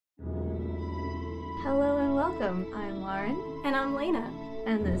Hello and welcome. I'm Lauren. And I'm Lena.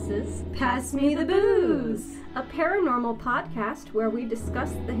 And this is Pass Me the Booze, a paranormal podcast where we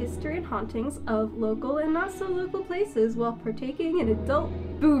discuss the history and hauntings of local and not so local places while partaking in adult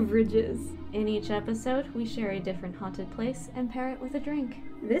beverages. In each episode, we share a different haunted place and pair it with a drink.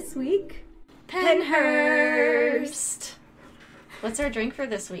 This week, Pennhurst! What's our drink for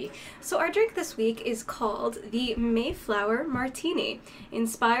this week? So our drink this week is called the Mayflower Martini,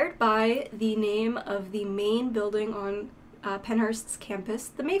 inspired by the name of the main building on Pennhurst's campus,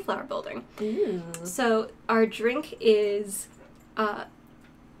 the Mayflower Building. Ooh. So our drink is a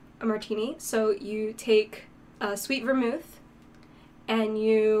martini. So you take sweet vermouth and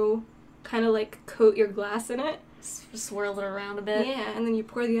you kind of like coat your glass in it. Swirl it around a bit. Yeah, and then you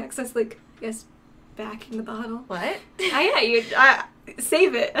pour the excess, like, I guess, back in the bottle. What? Yeah, you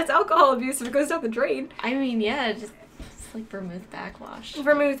save it. That's alcohol abuse if it goes down the drain. I mean, yeah, it's like vermouth backwash.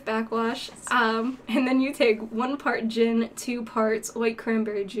 Vermouth backwash. And then you take 1 part gin, 2 parts white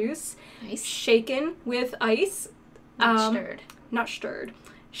cranberry juice. Nice. Shaken with ice. Not stirred. Not stirred.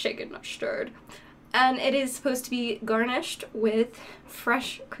 Shaken, not stirred. And it is supposed to be garnished with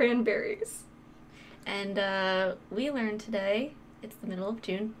fresh cranberries. And we learned today, it's the middle of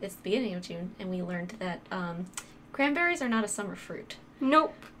June, it's the beginning of June, and we learned that cranberries are not a summer fruit.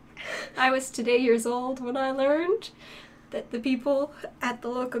 Nope. I was today years old when I learned that the people at the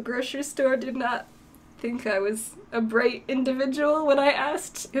local grocery store did not think I was a bright individual when I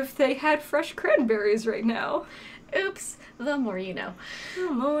asked if they had fresh cranberries right now. Oops, the more you know.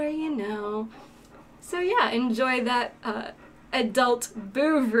 The more you know. So yeah, enjoy that adult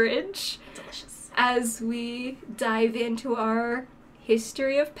beverage. Delicious. As we dive into our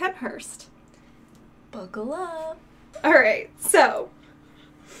history of Pennhurst. Buckle up. Alright, so,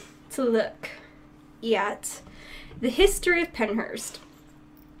 to look at the history of Pennhurst.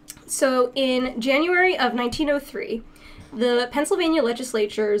 So, in January of 1903, the Pennsylvania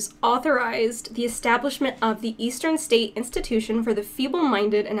legislatures authorized the establishment of the Eastern State Institution for the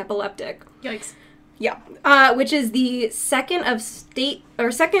Feeble-Minded and Epileptic. Yikes. Yeah, which is the second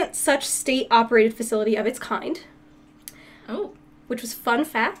such state-operated facility of its kind. Oh. Which was fun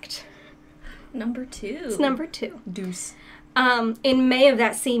fact. Number 2. It's number 2. Deuce. In May of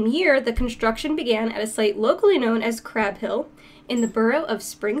that same year, the construction began at a site locally known as Crab Hill in the borough of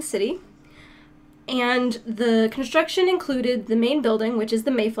Spring City. And the construction included the main building, which is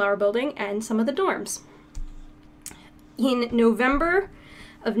the Mayflower Building, and some of the dorms. In November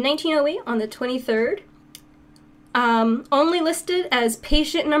of 1908, on the 23rd, only listed as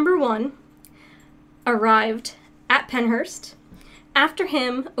patient number 1, arrived at Pennhurst. After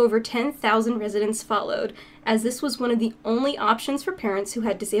him, over 10,000 residents followed, as this was one of the only options for parents who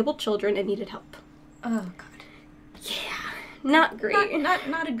had disabled children and needed help. Oh, God. Yeah, not great.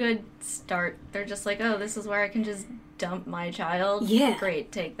 Not a good start. They're just like, oh, this is where I can just dump my child. Yeah.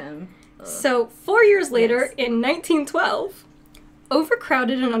 Great, take them. Ugh. So, 4 years later, Yes. in 1912,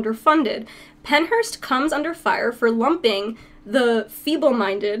 overcrowded and underfunded, Pennhurst comes under fire for lumping the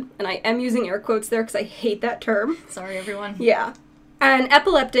feeble-minded, and I am using air quotes there because I hate that term. Sorry, everyone. Yeah. And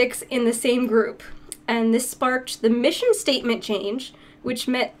epileptics in the same group. And this sparked the mission statement change, which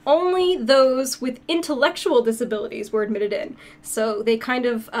meant only those with intellectual disabilities were admitted in. So they kind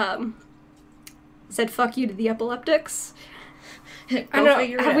of said fuck you to the epileptics. I don't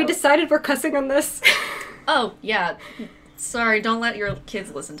know, have we decided we're cussing on this? Oh, yeah. Sorry, don't let your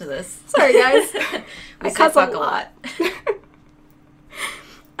kids listen to this. Sorry, guys. I cuss a fuck lot.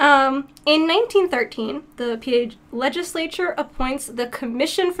 In 1913, the PA legislature appoints the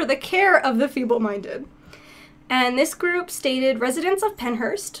Commission for the Care of the Feeble-Minded. And this group stated residents of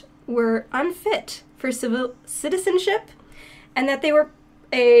Pennhurst were unfit for civil citizenship and that they were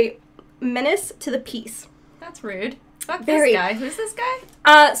a menace to the peace. That's rude. Fuck Very. This guy. Who's this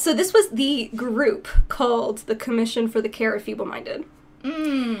guy? So this was the group called the Commission for the Care of Feeble-Minded.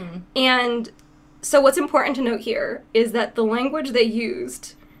 And so what's important to note here is that the language they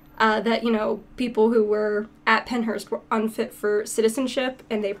used, that, you know, people who were at Pennhurst were unfit for citizenship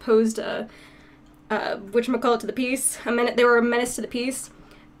and they posed a whatchamacallit to the peace, they were a menace to the peace.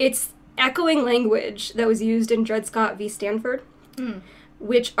 It's echoing language that was used in Dred Scott v. Stanford,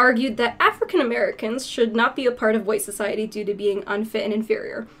 which argued that African Americans should not be a part of white society due to being unfit and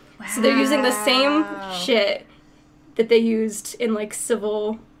inferior. Wow. So they're using the same shit that they used in, like,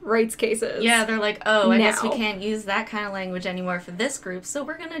 civil rights cases. Yeah, they're like, oh, I guess we can't use that kind of language anymore for this group, so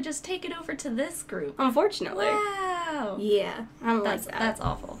we're gonna just take it over to this group. Unfortunately. Wow. Yeah, I don't like that. That's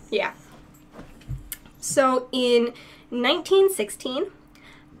awful. Yeah. So in 1916,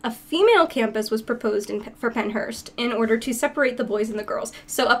 a female campus was proposed for Pennhurst in order to separate the boys and the girls.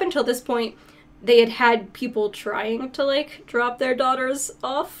 So up until this point, they had people trying to, like, drop their daughters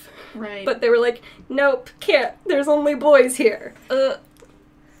off. Right. But they were like, nope, can't. There's only boys here.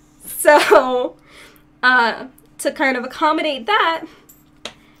 So, to kind of accommodate that,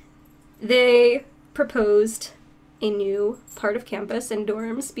 they proposed a new part of campus and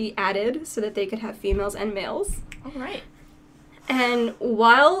dorms be added so that they could have females and males. All right. And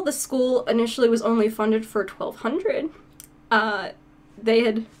while the school initially was only funded for 1,200, they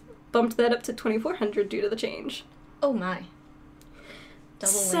had bumped that up to 2,400 due to the change. Oh my.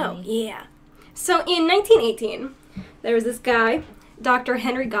 Double whammy. Yeah. So in 1918, there was this guy, Dr.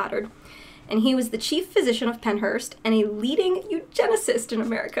 Henry Goddard, and he was the chief physician of Pennhurst and a leading eugenicist in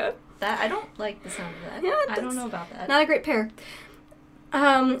America. I don't like the sound of that. Yeah, I don't know about that. Not a great pair.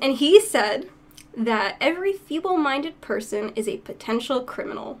 And he said that every feeble-minded person is a potential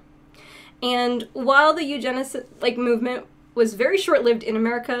criminal. And while the eugenics movement was very short-lived in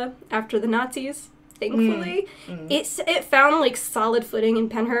America after the Nazis, thankfully, it found solid footing in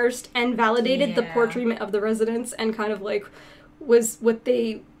Pennhurst and validated the poor treatment of the residents and kind of was what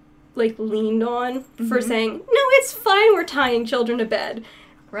they leaned on for saying, no, it's fine, we're tying children to bed.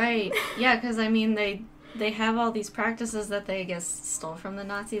 Right. Yeah, because I mean they have all these practices that they, I guess, stole from the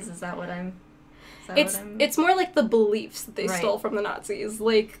Nazis. Is that what I'm? It's more like the beliefs that they stole from the Nazis,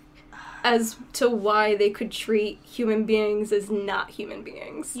 as to why they could treat human beings as not human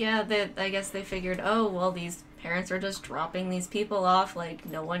beings. Yeah, I guess they figured, oh well, these parents are just dropping these people off.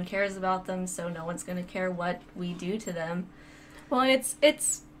 No one cares about them, so no one's gonna care what we do to them. Well, and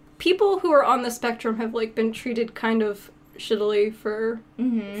it's people who are on the spectrum have been treated kind of shittily for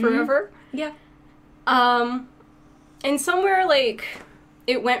forever. Yeah. And somewhere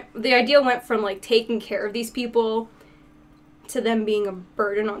the idea went from taking care of these people to them being a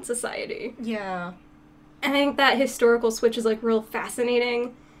burden on society. Yeah. And I think that historical switch is real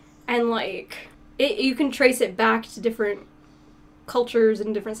fascinating, and you can trace it back to different cultures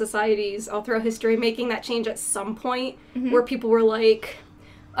and different societies all throughout history, making that change at some point where people were like,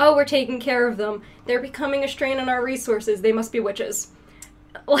 oh, we're taking care of them. They're becoming a strain on our resources. They must be witches.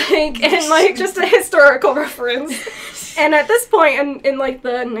 Just a historical reference. And at this point, in the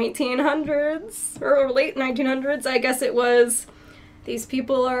 1900s, or late 1900s, I guess it was, these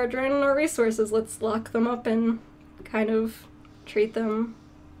people are draining our resources. Let's lock them up and kind of treat them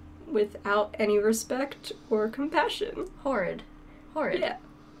without any respect or compassion. Horrid. Yeah.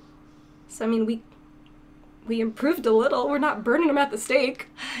 So, I mean, we improved a little. We're not burning them at the stake.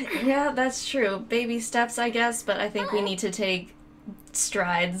 Yeah, that's true. Baby steps, I guess, but I think we need to take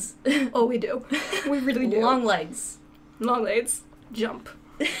strides. Oh, we do. We really do. Long legs. Long legs. Jump.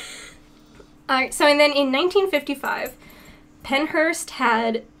 Alright, so and then in 1955, Pennhurst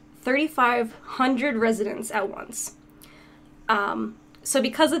had 3,500 residents at once. So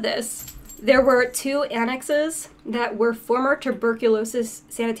because of this, there were 2 annexes that were former tuberculosis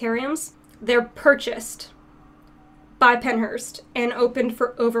sanitariums. They're purchased by Pennhurst and opened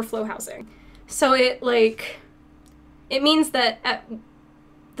for overflow housing. So it means that at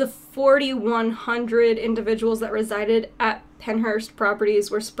the 4,100 individuals that resided at Pennhurst properties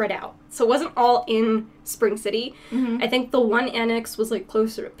were spread out. So it wasn't all in Spring City. I think the one annex was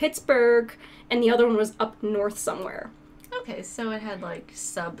closer to Pittsburgh and the other one was up north somewhere. Okay, so it had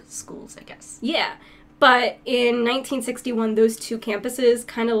sub-schools, I guess. Yeah, but in 1961 those 2 campuses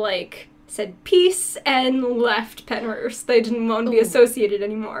kind of said peace and left Pennhurst. They didn't want to be associated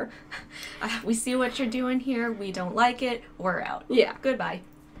anymore. We see what you're doing here. We don't like it. We're out. Yeah. Goodbye.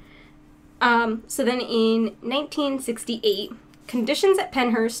 So then in 1968, conditions at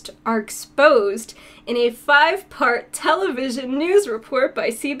Pennhurst are exposed in a 5-part television news report by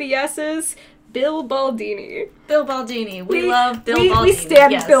CBS's Bill Baldini. Bill Baldini. We love Bill Baldini. We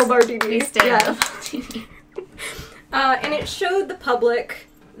stand Bill Baldini. We stand Bill Baldini. And it showed the public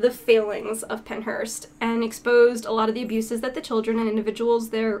the failings of Pennhurst and exposed a lot of the abuses that the children and individuals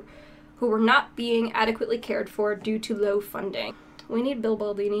there who were not being adequately cared for due to low funding. We need Bill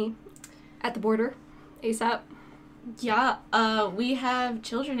Baldini at the border ASAP. Yeah, we have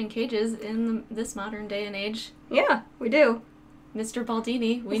children in cages in this modern day and age. Yeah, we do. Mr.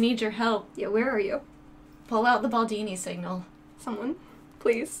 Baldini, we need your help. Yeah, where are you? Pull out the Baldini signal. Someone,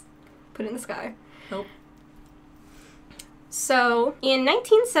 please, put it in the sky. Help. So, in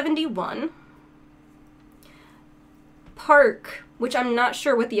 1971, PARC, which I'm not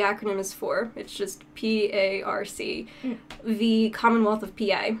sure what the acronym is for, it's just PARC, the Commonwealth of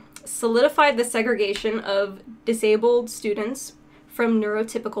PA, solidified the segregation of disabled students from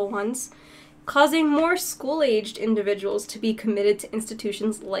neurotypical ones, causing more school-aged individuals to be committed to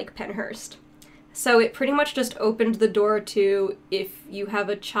institutions like Pennhurst. So it pretty much just opened the door to, if you have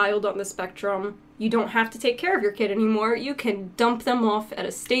a child on the spectrum, you don't have to take care of your kid anymore. You can dump them off at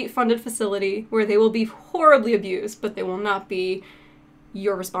a state-funded facility where they will be horribly abused, but they will not be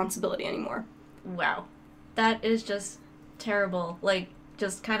your responsibility anymore. Wow. That is just terrible. Like,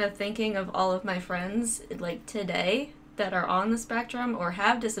 just kind of thinking of all of my friends, like, today that are on the spectrum or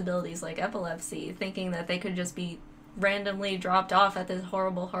have disabilities like epilepsy, thinking that they could just be randomly dropped off at this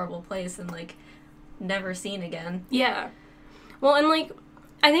horrible, horrible place and, like, never seen again. Yeah. Well, and, like,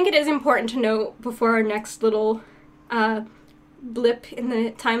 I think it is important to note before our next little blip in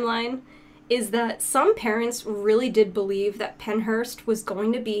the timeline is that some parents really did believe that Pennhurst was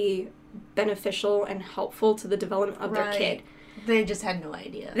going to be beneficial and helpful to the development of their kid. They just had no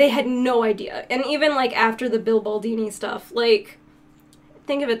idea. They had no idea. And even, like, after the Bill Baldini stuff, like,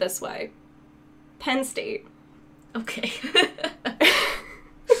 think of it this way. Penn State. Okay.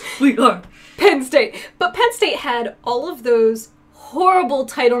 We are. Penn State. But Penn State had all of those horrible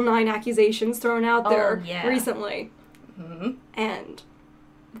Title IX accusations thrown out there recently. Mm-hmm. And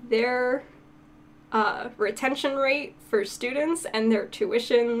their retention rate for students and their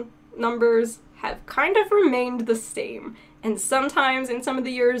tuition numbers have kind of remained the same. And sometimes in some of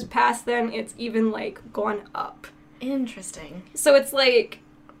the years past then, it's even, like, gone up. Interesting. So it's like,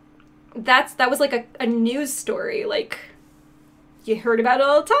 that was like a news story. Like, you heard about it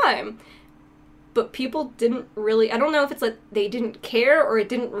all the time. But people didn't really, I don't know if it's like they didn't care or it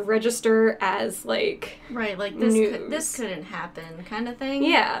didn't register as, like, right, like, news. This couldn't happen kind of thing.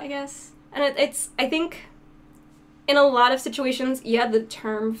 Yeah. I guess. And it's, I think, in a lot of situations, yeah, the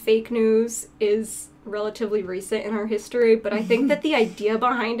term fake news is relatively recent in our history, but I think that the idea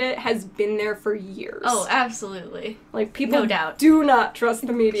behind it has been there for years. Oh, absolutely. Like, people no doubt. do not trust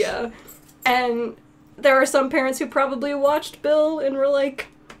the media. And there are some parents who probably watched Bill and were like,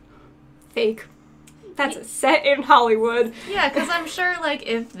 fake. That's a set in Hollywood. Yeah, because I'm sure, like,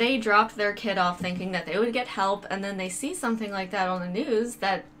 if they dropped their kid off thinking that they would get help, and then they see something like that on the news,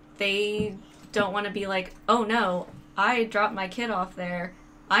 that they don't want to be like, oh no, I dropped my kid off there.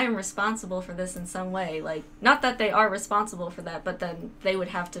 I am responsible for this in some way. Like, not that they are responsible for that, but then they would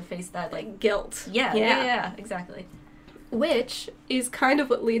have to face that, like, guilt. Yeah, exactly. Which is kind of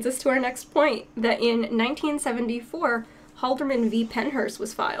what leads us to our next point, that in 1974, Halderman v. Pennhurst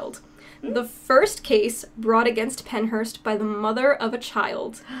was filed. The first case brought against Pennhurst by the mother of a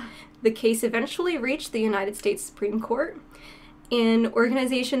child. The case eventually reached the United States Supreme Court, and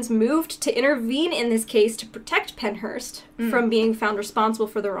organizations moved to intervene in this case to protect Pennhurst from being found responsible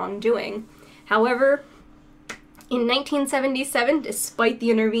for their wrongdoing. However, in 1977, despite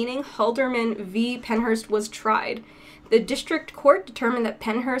the intervening, Halderman v. Pennhurst was tried. The district court determined that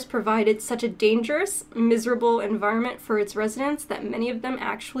Pennhurst provided such a dangerous, miserable environment for its residents that many of them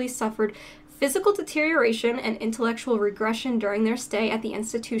actually suffered physical deterioration and intellectual regression during their stay at the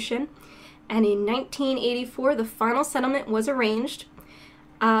institution. And in 1984, the final settlement was arranged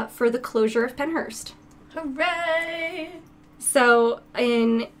for the closure of Pennhurst. Hooray! So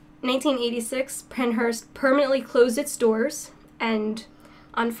in 1986, Pennhurst permanently closed its doors, and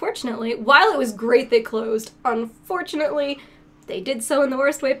unfortunately, while it was great they closed, unfortunately, they did so in the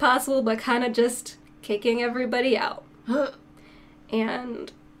worst way possible by kind of just kicking everybody out.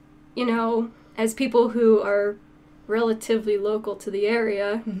 And, you know, as people who are relatively local to the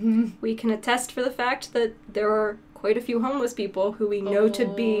area, we can attest for the fact that there are quite a few homeless people who we know to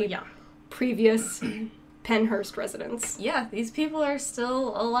be previous Pennhurst residents. Yeah, these people are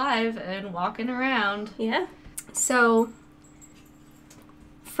still alive and walking around. Yeah. So,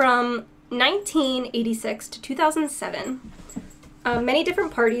 from 1986 to 2007, many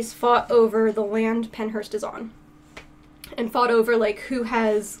different parties fought over the land Pennhurst is on, and fought over, like, who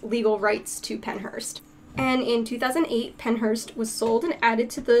has legal rights to Pennhurst. And in 2008, Pennhurst was sold and added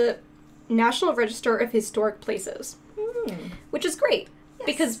to the National Register of Historic Places, which is great,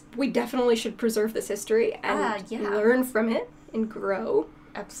 because we definitely should preserve this history and learn from it and grow.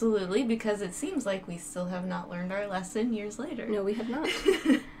 Absolutely, because it seems like we still have not learned our lesson years later. No, we have not.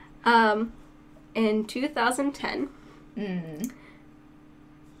 In 2010,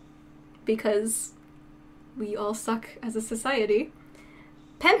 because we all suck as a society,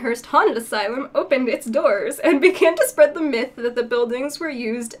 Pennhurst Haunted Asylum opened its doors and began to spread the myth that the buildings were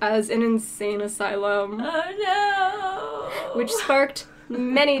used as an insane asylum. Oh no! Which sparked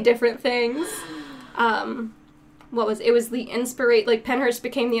many different things. It was the Pennhurst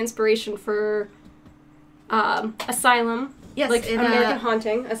became the inspiration for Asylum. Yes, like American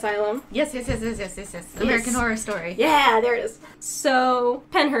Haunting Asylum. Yes. American Horror Story. Yeah, there it is. So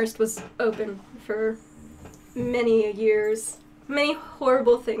Pennhurst was open for many years, many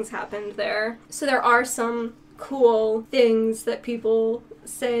horrible things happened there. So there are some cool things that people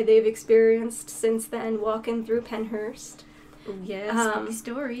say they've experienced since then walking through Pennhurst. Oh, yeah, spooky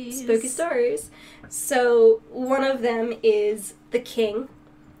stories. Spooky stories. So one of them is the king,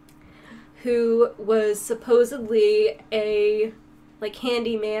 who was supposedly a, like,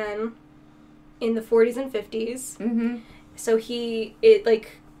 handyman in the 40s and 50s. Mm-hmm. So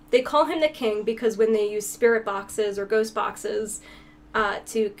they call him the king because when they use spirit boxes or ghost boxes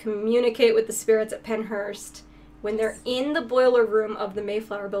to communicate with the spirits at Pennhurst, when they're in the boiler room of the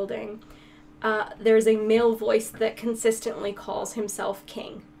Mayflower building, there's a male voice that consistently calls himself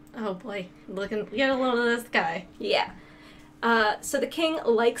king. Oh boy, get a load of this guy. Yeah. So the king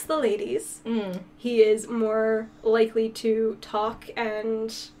likes the ladies. Mm. He is more likely to talk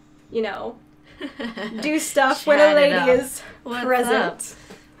and, you know, do stuff when a lady is present.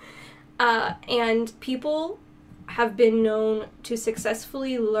 And people have been known to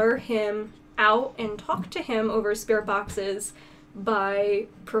successfully lure him out and talk to him over spirit boxes by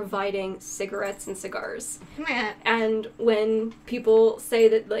providing cigarettes and cigars. And when people say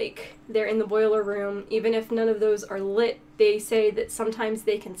that, like, they're in the boiler room, even if none of those are lit, they say that sometimes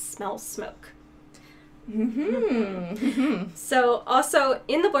they can smell smoke. Mm-hmm. So, also,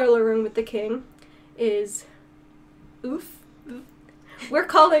 in the boiler room with the king is Oof. We're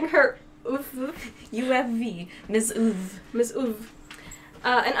calling her Oof. UFV, Miss Oof. Miss Oof.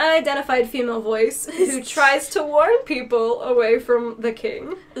 An unidentified female voice who tries to warn people away from the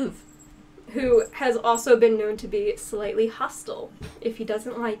king. Oof. Who has also been known to be slightly hostile if he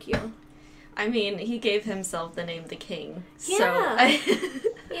doesn't like you. I mean, he gave himself the name the king. Yeah. So I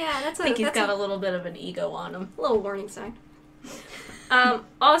think he's got a little bit of an ego on him. A little warning sign.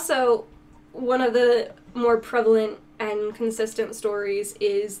 Also, one of the more prevalent and consistent stories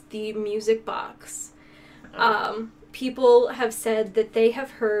is the music box. People have said that they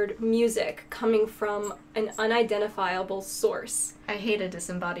have heard music coming from an unidentifiable source. I hate a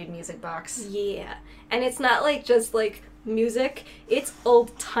disembodied music box. Yeah. And it's not like just like music, it's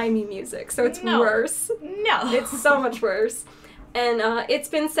old-timey music, so it's worse. No. It's so much worse. And it's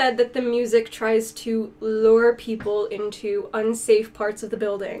been said that the music tries to lure people into unsafe parts of the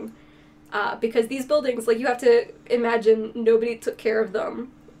building. Because these buildings, like, you have to imagine nobody took care of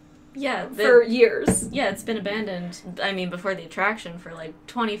them. Yeah. For years. Yeah, it's been abandoned, I mean, before the attraction for, like,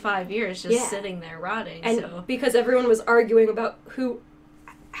 25 years, just sitting there rotting, and because everyone was arguing about who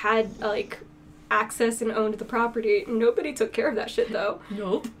had, like, access and owned the property, nobody took care of that shit, though.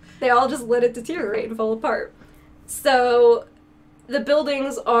 Nope. They all just let it deteriorate and fall apart. So, the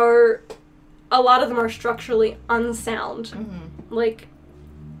buildings are, a lot of them are structurally unsound. Mm-hmm. Like,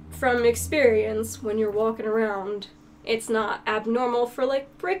 from experience, when you're walking around, it's not abnormal for,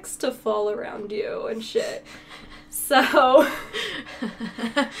 like, bricks to fall around you and shit. So,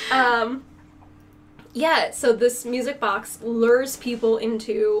 yeah, so this music box lures people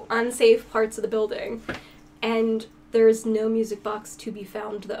into unsafe parts of the building, and there's no music box to be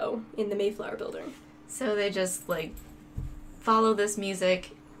found, though, in the Mayflower building. So they just, like, follow this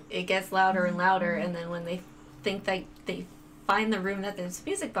music, it gets louder and louder, and then when they think that they find the room that there's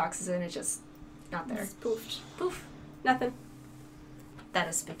music boxes in, it's just not there. It's poofed. Poof. Nothing. That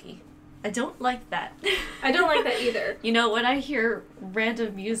is spooky. I don't like that. I don't like that either. You know, when I hear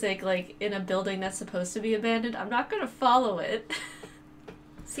random music, like, in a building that's supposed to be abandoned, I'm not gonna follow it.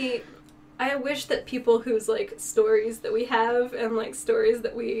 See, I wish that people whose, like, stories that we have and, like, stories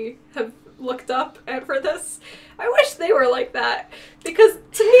that we have looked up and for this, I wish they were like that. Because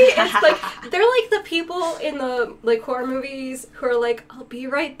to me, it's like, they're like the people in the, like, horror movies who are like, I'll be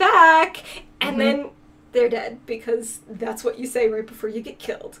right back, and then they're dead, because that's what you say right before you get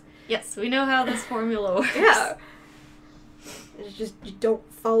killed. Yes, we know how this formula works. Yeah. It's just, you don't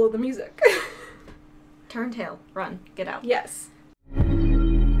follow the music. Turn tail, run, get out. Yes.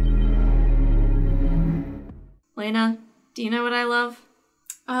 Lena, do you know what I love?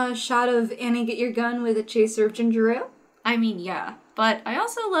 A shot of Annie Get Your Gun with a chaser of ginger ale? I mean, yeah, but I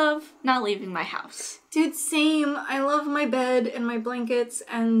also love not leaving my house. Dude, same. I love my bed and my blankets,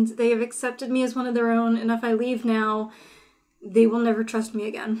 and they have accepted me as one of their own, and if I leave now, they will never trust me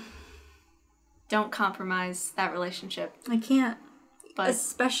again. Don't compromise that relationship. I can't. But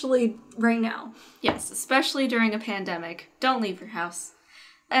especially right now. Yes, especially during a pandemic. Don't leave your house.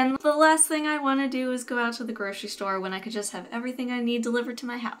 And the last thing I want to do is go out to the grocery store when I could just have everything I need delivered to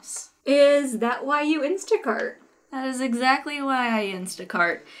my house. Is that why you Instacart? That is exactly why I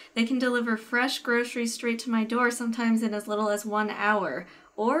Instacart. They can deliver fresh groceries straight to my door, sometimes in as little as 1 hour.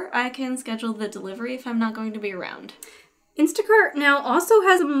 Or I can schedule the delivery if I'm not going to be around. Instacart now also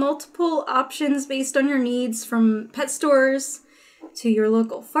has multiple options based on your needs, from pet stores to your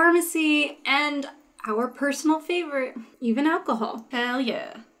local pharmacy, and our personal favorite, even alcohol. Hell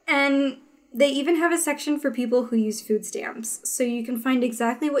yeah. And they even have a section for people who use food stamps, so you can find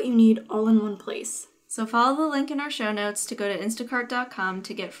exactly what you need all in one place. So follow the link in our show notes to go to instacart.com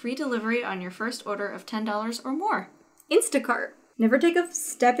to get free delivery on your first order of $10 or more. Instacart. Never take a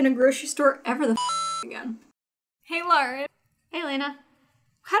step in a grocery store ever the again. Hey, Lauren. Hey, Lena.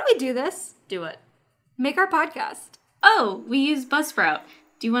 How do we do this? Do it. Make our podcast. Oh, we use Buzzsprout.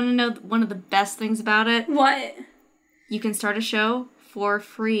 Do you want to know one of the best things about it? What? You can start a show for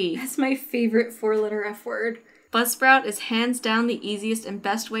free. That's my favorite 4-letter F word. Buzzsprout is hands down the easiest and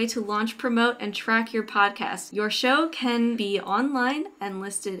best way to launch, promote, and track your podcast. Your show can be online and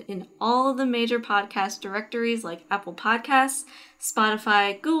listed in all the major podcast directories like Apple Podcasts,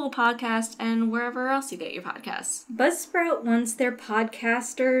 Spotify, Google Podcasts, and wherever else you get your podcasts. Buzzsprout wants their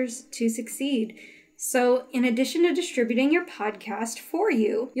podcasters to succeed. So, in addition to distributing your podcast for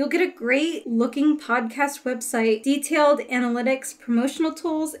you, you'll get a great looking podcast website, detailed analytics, promotional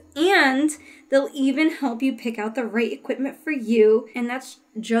tools, and they'll even help you pick out the right equipment for you, and that's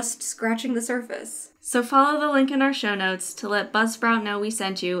just scratching the surface. So follow the link in our show notes to let Buzzsprout know we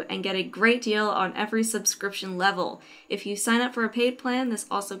sent you and get a great deal on every subscription level. If you sign up for a paid plan, this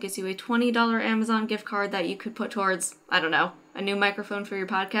also gets you a $20 Amazon gift card that you could put towards, I don't know, a new microphone for your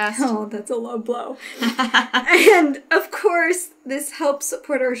podcast. Oh, that's a low blow. And, of course, this helps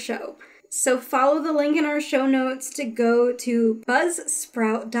support our show. So follow the link in our show notes to go to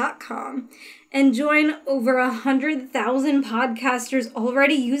buzzsprout.com and join over 100,000 podcasters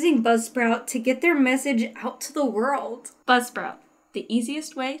already using Buzzsprout to get their message out to the world. Buzzsprout, the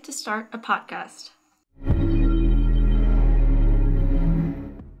easiest way to start a podcast.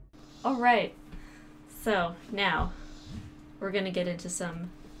 All right, so now we're going to get into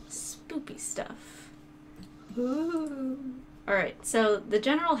some spoopy stuff. Ooh. All right, so the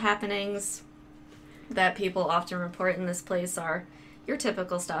general happenings that people often report in this place are your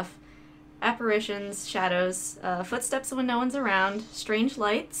typical stuff. Apparitions, shadows, footsteps when no one's around, strange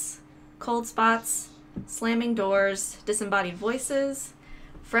lights, cold spots, slamming doors, disembodied voices,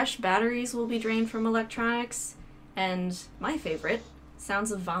 fresh batteries will be drained from electronics, and my favorite,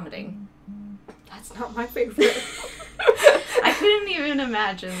 sounds of vomiting. That's not my favorite. I couldn't even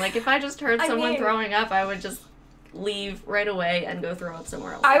imagine. Like, if I just heard someone throwing up, I would just leave right away and go throw up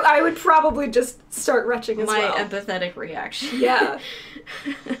somewhere else. I would probably just start retching as well. My empathetic reaction. Yeah.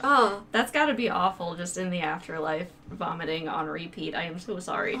 Oh. That's gotta be awful, just in the afterlife, vomiting on repeat. I am so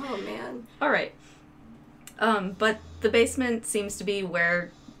sorry. Oh, man. Alright. But the basement seems to be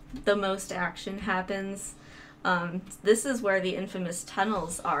where the most action happens. This is where the infamous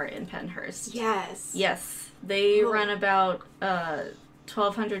tunnels are in Pennhurst. Yes. Yes. They run about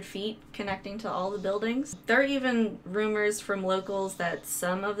 1,200 feet connecting to all the buildings. There are even rumors from locals that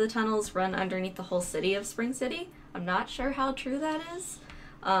some of the tunnels run underneath the whole city of Spring City. I'm not sure how true that is,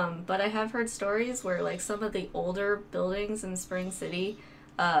 but I have heard stories where, like, some of the older buildings in Spring City,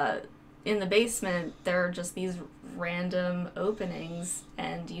 in the basement, there are just these random openings,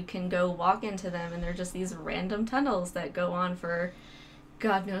 and you can go walk into them, and they're just these random tunnels that go on for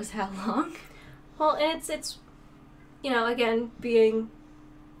God knows how long. Well, and it's you know, again, being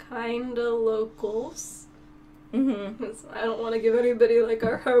kinda locals. Mm-hmm. I don't want to give anybody, like,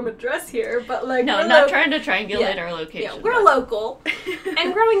 our home address here, but, like, no, not trying to triangulate our location. Yeah, we're local.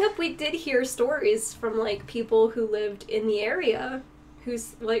 And growing up, we did hear stories from, like, people who lived in the area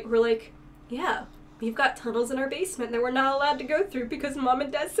who's, like, were like, yeah, we've got tunnels in our basement that we're not allowed to go through because Mom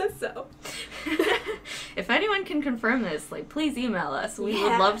and Dad said so. If anyone can confirm this, like, please email us. We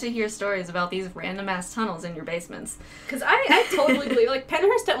would love to hear stories about these random-ass tunnels in your basements. Because I totally believe, like,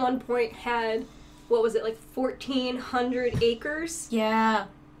 Pennhurst at one point had, what was it, like 1,400 acres? Yeah.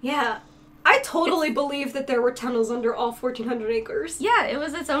 Yeah. I totally believe that there were tunnels under all 1,400 acres. Yeah, it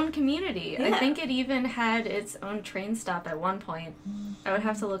was its own community. Yeah. I think it even had its own train stop at one point. I would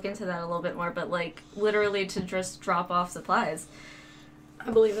have to look into that a little bit more, but, like, literally to just drop off supplies.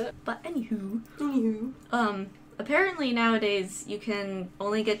 I believe it. But anywho. Apparently nowadays you can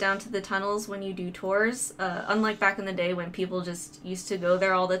only get down to the tunnels when you do tours, unlike back in the day when people just used to go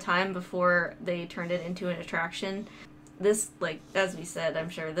there all the time before they turned it into an attraction. This, like, as we said, I'm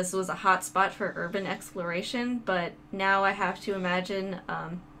sure this was a hot spot for urban exploration, but now I have to imagine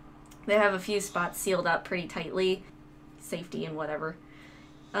they have a few spots sealed up pretty tightly, safety and whatever.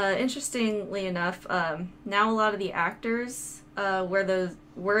 Interestingly enough, now a lot of the actors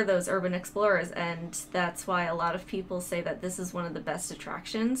were those urban explorers, and that's why a lot of people say that this is one of the best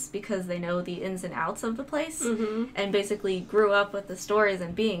attractions, because they know the ins and outs of the place, and basically grew up with the stories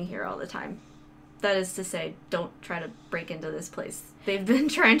and being here all the time. that is to say, don't try to break into this place. They've been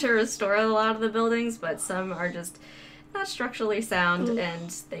trying to restore a lot of the buildings, but some are just not structurally sound, and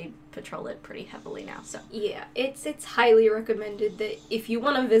they patrol it pretty heavily now. So yeah, it's highly recommended that if you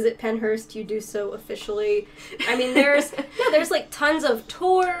want to visit Pennhurst, you do so officially. I mean, there's like tons of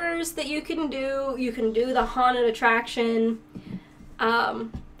tours that you can do. You can do the haunted attraction.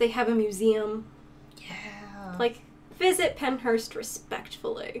 They have a museum. yeah, Like, visit Pennhurst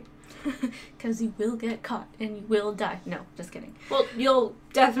respectfully. because you will get caught and you will die. No, just kidding. Well, you'll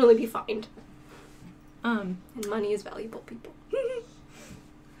definitely be fined. And money is valuable, people.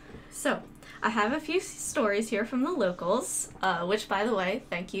 So, I have a few stories here from the locals, which, by the way,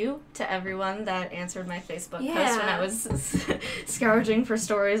 thank you to everyone that answered my Facebook post when I was scourging for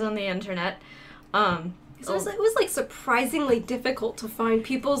stories on the internet. It was surprisingly difficult to find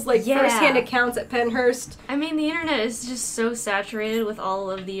people's first-hand accounts at Pennhurst. I mean, the internet is just so saturated with all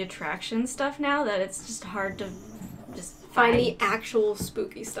of the attraction stuff now that it's just hard to just Find the actual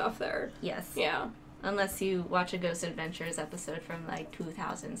spooky stuff there. Yes. Yeah. Unless you watch a Ghost Adventures episode from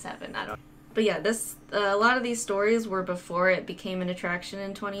 2007. I don't. But yeah, a lot of these stories were before it became an attraction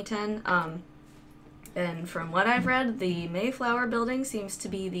in 2010. And from what I've read, the Mayflower building seems to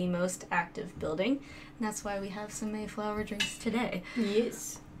be the most active building. And that's why we have some Mayflower drinks today.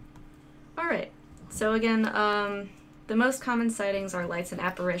 Yes. All right. So again, the most common sightings are lights and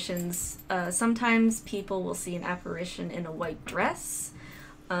apparitions. Sometimes people will see an apparition in a white dress.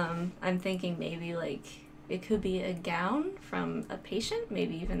 I'm thinking maybe it could be a gown from a patient,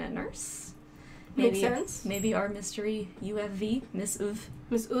 maybe even a nurse. Makes sense. Maybe our mystery UFV, Miss Uv.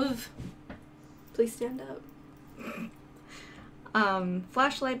 Miss Uv, please stand up.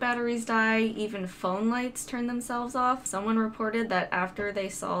 Flashlight batteries die, even phone lights turn themselves off. Someone reported that after they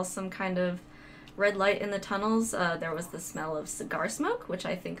saw some kind of red light in the tunnels, there was the smell of cigar smoke, which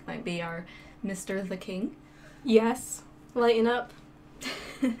I think might be our Mr. the King. Yes. Lighten up.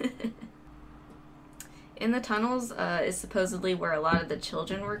 In the tunnels is supposedly where a lot of the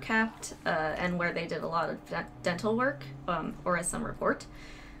children were kept, and where they did a lot of dental work, or as some report.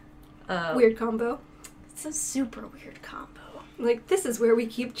 Weird combo. It's a super weird combo. This is where we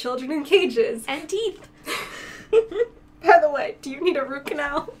keep children in cages. And teeth! By the way, do you need a root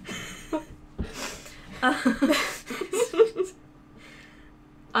canal?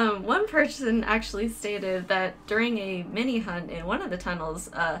 One person actually stated that during a mini hunt in one of the tunnels,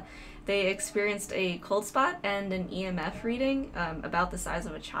 they experienced a cold spot and an EMF reading about the size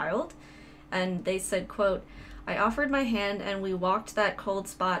of a child. And they said, quote, "I offered my hand and we walked that cold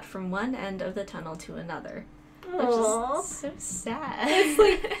spot from one end of the tunnel to another." Aww. Which is so sad.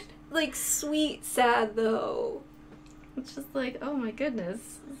 It's sweet sad though. It's just oh my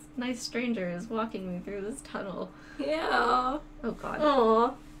goodness, this nice stranger is walking me through this tunnel. Yeah. Oh god.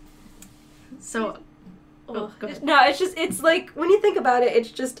 Aww. So, go ahead. No, it's when you think about it,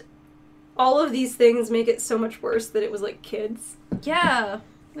 it's just all of these things make it so much worse that it was kids. Yeah.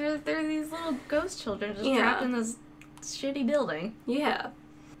 There are these little ghost children just trapped in this shitty building. Yeah.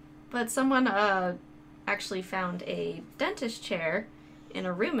 But someone actually found a dentist chair in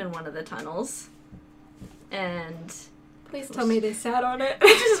a room in one of the tunnels. And please tell me they sat on it.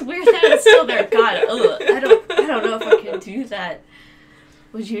 It's just weird that it's still there. God, ugh, I don't know if I can do that.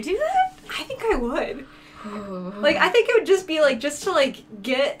 Would you do that? I think I would. I think it would just be just to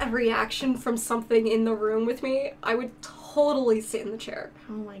get a reaction from something in the room with me, I would totally sit in the chair.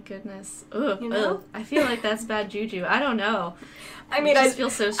 Oh my goodness. Ugh, you know? ugh. I feel like that's bad juju. I don't know. I mean, I feel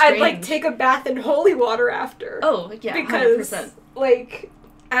so strange. I'd take a bath in holy water after. Oh, yeah, because 100%.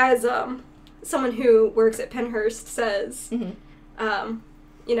 As someone who works at Pennhurst says,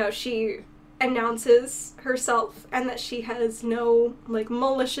 she announces herself and that she has no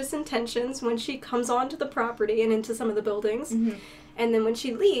malicious intentions when she comes onto the property and into some of the buildings. Mm-hmm. And then when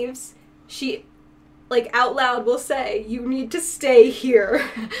she leaves, she out loud will say, "You need to stay here.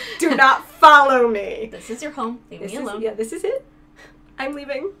 Do not follow me. This is your home. Leave me alone." This is it. I'm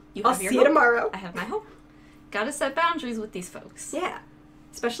leaving. I'll see you home. tomorrow. I have my home. Gotta set boundaries with these folks. Yeah.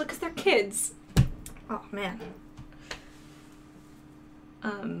 Especially because they're kids. Oh, man.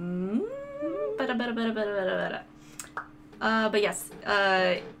 But yes,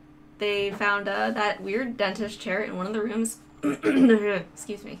 they found that weird dentist chair in one of the rooms.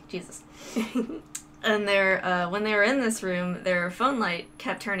 Excuse me, Jesus. And when they were in this room, their phone light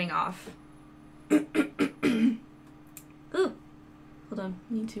kept turning off. Ooh, hold on.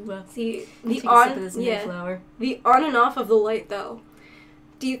 Need to see take a sip of this Mayflower. The on and off of the light, though.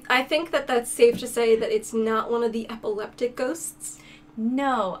 I think that's safe to say that it's not one of the epileptic ghosts?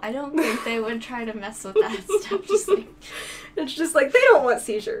 No, I don't think they would try to mess with that stuff. Just It's just like, they don't want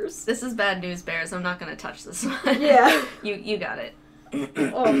seizures. This is bad news, Bears. I'm not going to touch this one. Yeah. You got it.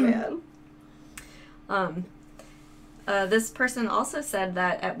 Oh, man. This person also said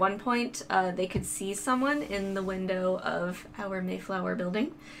that at one point they could see someone in the window of our Mayflower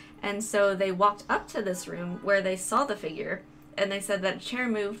building, and so they walked up to this room where they saw the figure, and they said that a chair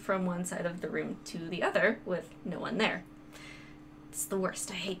moved from one side of the room to the other with no one there. It's the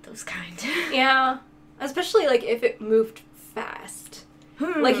worst. I hate those kind. Yeah. Especially, like, if it moved fast.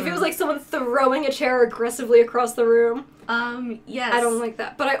 Like, if it was, like, someone throwing a chair aggressively across the room. Yes. I don't like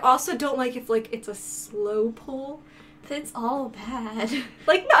that. But I also don't like if, like, it's a slow pull. It's all bad.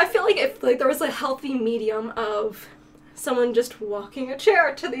 Like, no, I feel like if, like, there was a healthy medium of someone just walking a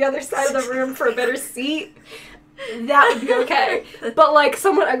chair to the other side of the room for a better seat, that would be okay. But, like,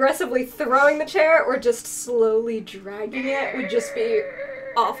 someone aggressively throwing the chair or just slowly dragging it would just be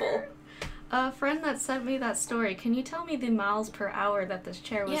awful. A friend that sent me that story, can you tell me the miles per hour that this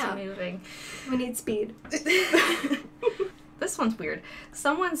chair was moving? We need speed. This one's weird.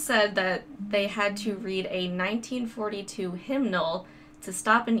 Someone said that they had to read a 1942 hymnal to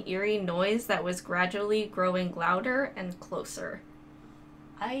stop an eerie noise that was gradually growing louder and closer.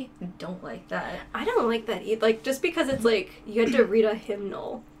 I don't like that. I don't like that either. Like, just because it's like, you had to read a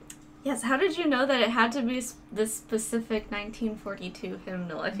hymnal. Yes, how did you know that it had to be this specific 1942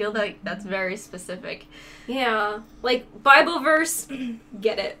 hymnal? I feel like that's very specific. Yeah. Like, Bible verse,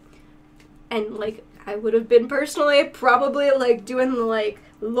 get it. And, like, I would have been personally probably, like, doing the, like,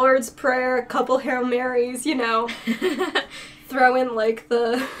 Lord's Prayer, a couple Hail Marys, you know. Throw in, like,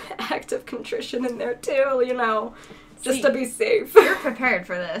 the act of contrition in there, too, you know. Just to be safe. You're prepared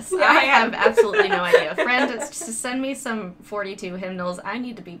for this. Yeah, I have absolutely no idea. Friend, just send me some 42 hymnals. I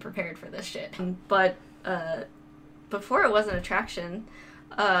need to be prepared for this shit. But before it was an attraction,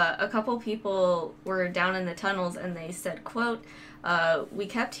 a couple people were down in the tunnels and they said, quote, we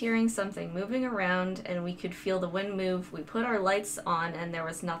kept hearing something moving around and we could feel the wind move. We put our lights on and there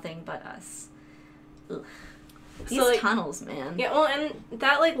was nothing but us. Ugh. These So, like, tunnels, man. Yeah, well, and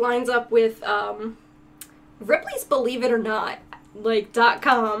that, like, lines up with, Ripley's Believe It or Not, like,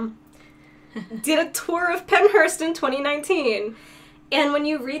 .com did a tour of Pennhurst in 2019. And when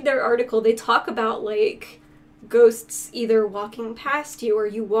you read their article, they talk about, like, ghosts either walking past you or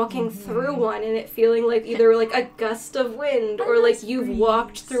you walking through one and it feeling like either, like, a gust of wind or, like, you've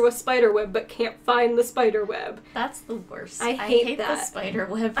walked through a spider web but can't find the spider web. That's the worst. I hate the that. spider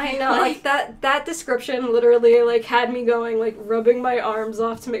web. I know, like, that description literally, like, had me going, like, rubbing my arms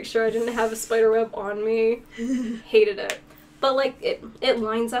off to make sure I didn't have a spider web on me. Hated it. But, like, it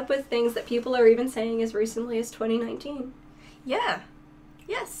lines up with things that people are even saying as recently as 2019. Yeah.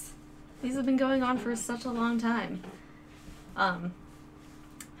 Yes. These have been going on for such a long time.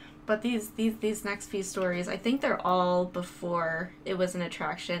 But these next few stories, I think they're all before it was an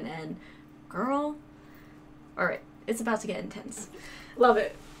attraction, and girl, alright, it's about to get intense. Love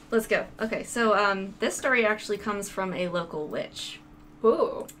it. Let's go. Okay, so this story actually comes from a local witch.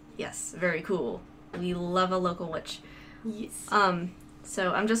 Ooh. Yes, very cool. We love a local witch. Yes.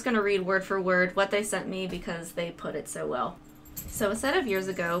 So I'm just gonna read word for word what they sent me because they put it so well. So a set of years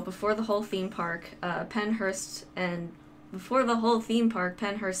ago, before the whole theme park, Pennhurst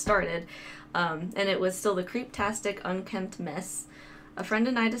started, and it was still the creep-tastic, unkempt mess, a friend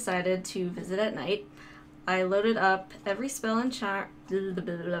and I decided to visit at night. I loaded up every spell and charm...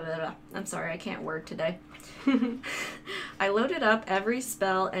 I'm sorry, I can't word today. I loaded up every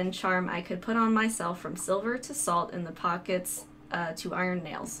spell and charm I could put on myself, from silver to salt in the pockets to iron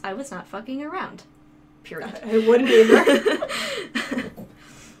nails. I was not fucking around. Period. I wouldn't either.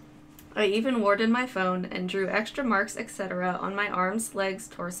 I even warded my phone and drew extra marks, etc. on my arms, legs,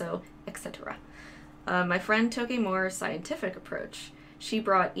 torso, etc. My friend took a more scientific approach. She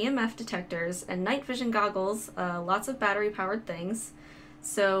brought EMF detectors and night vision goggles, lots of battery-powered things.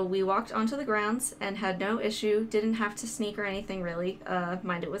 So we walked onto the grounds and had no issue, didn't have to sneak or anything really,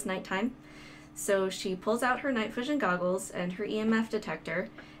 mind it was nighttime. So she pulls out her night vision goggles and her EMF detector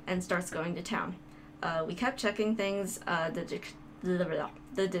and starts going to town. We kept checking things,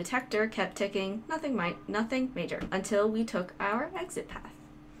 the detector kept ticking, nothing major, until we took our exit path.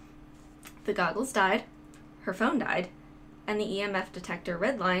 The goggles died, her phone died, and the EMF detector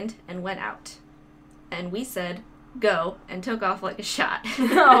redlined and went out. And we said, go, and took off like a shot.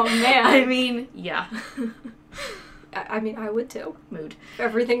 Oh, man. I mean, yeah. I mean, I would too. Mood.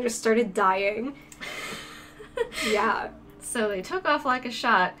 Everything just started dying. Yeah. So they took off like a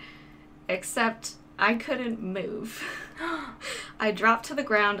shot, except I couldn't move. I dropped to the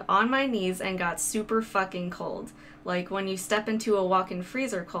ground on my knees and got super fucking cold. Like when you step into a walk-in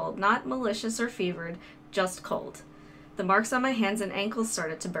freezer cold, not malicious or fevered, just cold. The marks on my hands and ankles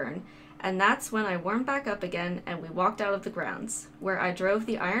started to burn, and that's when I warmed back up again and we walked out of the grounds, where I drove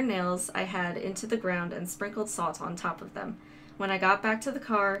the iron nails I had into the ground and sprinkled salt on top of them. When I got back to the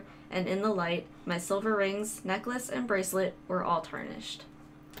car and in the light, my silver rings, necklace, and bracelet were all tarnished.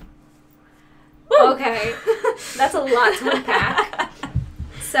 Woo! Okay, that's a lot to unpack.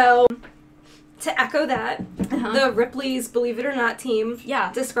 So, to echo that, the Ripley's Believe It or Not team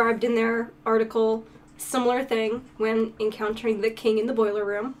described in their article similar thing when encountering the king in the boiler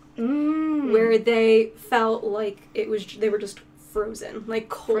room, where they felt like they were just frozen, like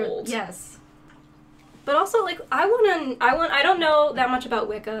cold. Yes. But also, like, I don't know that much about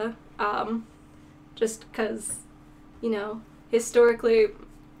Wicca, just because, historically,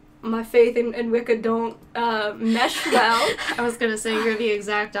 my faith in Wicca don't mesh well. I was gonna say you're the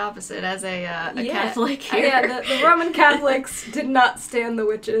exact opposite as a Catholic here. Yeah, the Roman Catholics did not stand the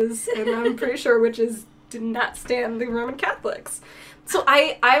witches, and I'm pretty sure witches did not stand the Roman Catholics. So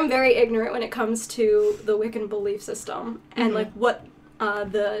I'm very ignorant when it comes to the Wiccan belief system and like what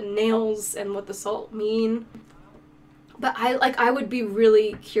the nails and what the salt mean. But I would be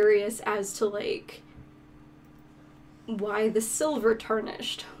really curious as to like why the silver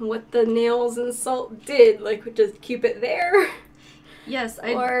tarnished, what the nails and salt did, like just keep it there. Yes,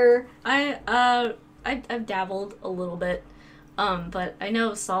 I've dabbled a little bit, but I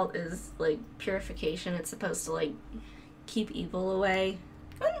know salt is like purification. It's supposed to like keep evil away,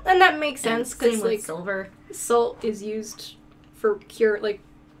 and that makes sense because like silver, salt is used for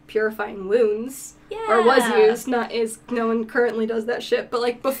purifying wounds. Yeah. Or was used, no one currently does that shit, but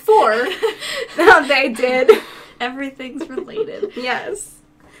like before, they did. Everything's related. Yes.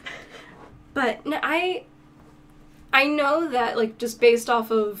 But no, I know that, like, just based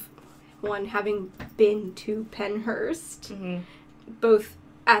off of, one, having been to Pennhurst, both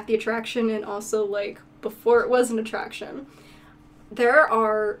at the attraction and also, like, before it was an attraction, there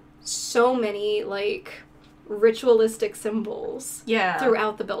are so many, like, ritualistic symbols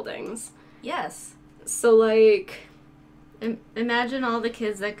throughout the buildings. Yes. So, like... Imagine all the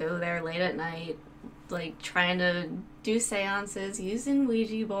kids that go there late at night, like, trying to do seances, using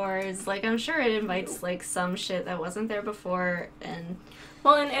Ouija boards. Like, I'm sure it invites, like, some shit that wasn't there before, and...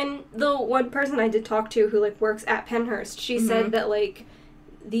 Well, and the one person I did talk to who, like, works at Pennhurst, she said that, like,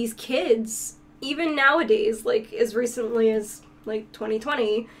 these kids, even nowadays, like, as recently as, like,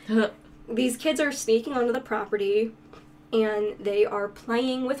 2020, these kids are sneaking onto the property, and they are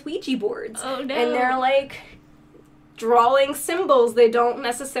playing with Ouija boards. Oh, no. And they're, like... drawing symbols they don't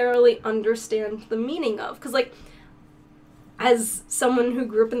necessarily understand the meaning of. Because, like, as someone who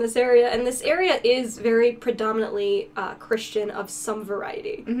grew up in this area, and this area is very predominantly Christian of some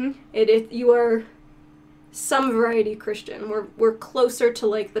variety. You are some variety Christian. We're closer to,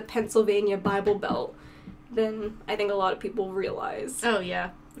 like, the Pennsylvania Bible Belt than I think a lot of people realize. Oh, yeah.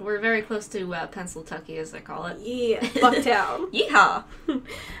 We're very close to Pennsyltucky, as they call it. Yeah, Bucktown. Yeehaw!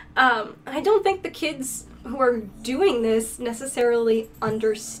 I don't think the kids who are doing this necessarily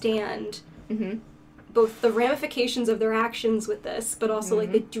understand both the ramifications of their actions with this, but also,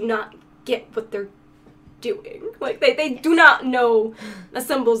 like, they do not get what they're doing. Like, they do not know the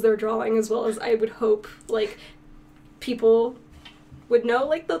symbols they're drawing as well as I would hope, like, people would know,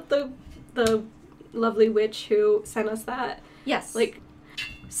 like, the lovely witch who sent us that. Yes. Like,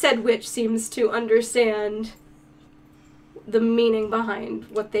 said witch seems to understand the meaning behind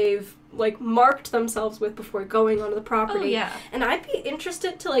what they've, like, marked themselves with before going onto the property. Oh, yeah. And I'd be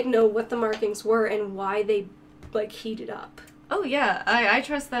interested to, like, know what the markings were and why they, like, heated up. Oh, yeah. I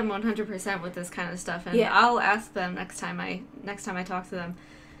trust them 100% with this kind of stuff, and I'll ask them next time I talk to them.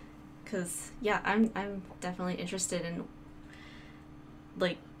 Because, yeah, I'm definitely interested in,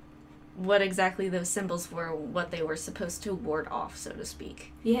 like, what exactly those symbols were, what they were supposed to ward off, so to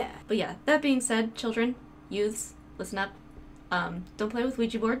speak. Yeah. But yeah, that being said, children, youths, listen up. Don't play with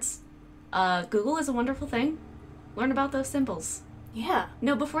Ouija boards. Google is a wonderful thing. Learn about those symbols. Yeah.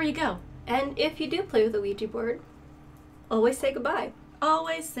 Know before you go. And if you do play with a Ouija board, always say goodbye.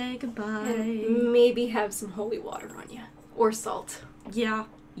 Always say goodbye. And maybe have some holy water on you. Or salt. Yeah.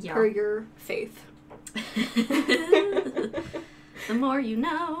 For your faith. The more you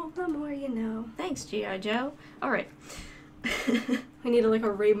know. The more you know. Thanks, G.I. Joe. All right. We need a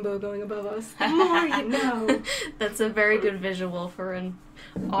rainbow going above us. The more you know. That's a very good visual for an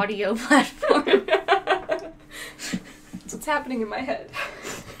audio platform. That's what's happening in my head.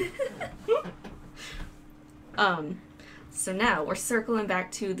 So now we're circling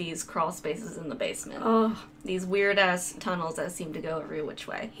back to these crawl spaces in the basement. Oh. These weird-ass tunnels that seem to go every which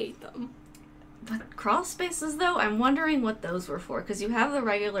way. Hate them. But crawl spaces, though, I'm wondering what those were for. Because you have the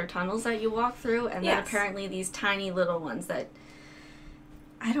regular tunnels that you walk through, and then apparently these tiny little ones that...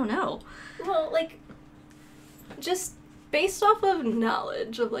 I don't know. Well, like, just based off of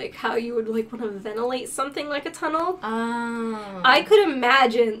knowledge of, like, how you would, like, want to ventilate something like a tunnel, I could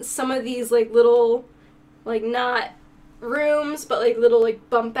imagine some of these, like, little, like, not rooms, but, like, little, like,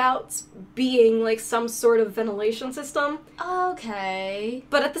 bump outs being, like, some sort of ventilation system. Okay.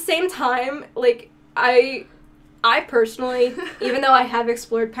 But at the same time, like, I personally, even though I have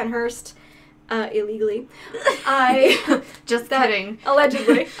explored Pennhurst, illegally, Just kidding.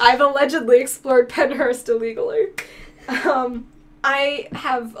 Allegedly. I've allegedly explored Pennhurst illegally. I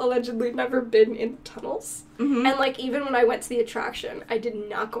have allegedly never been in tunnels. Mm-hmm. And, like, even when I went to the attraction, I did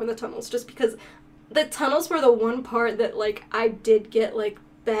not go in the tunnels just because the tunnels were the one part that, like, I did get, like,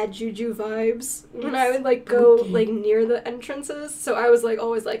 bad juju vibes when I would, like, go, like, near the entrances. So I was, like,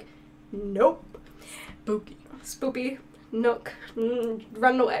 always like, nope. Spoopy. Nook.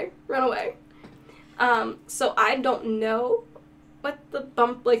 Run away. So I don't know what the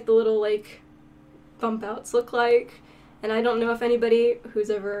little, like, bump outs look like. And I don't know if anybody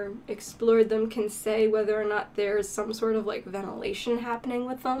who's ever explored them can say whether or not there's some sort of, like, ventilation happening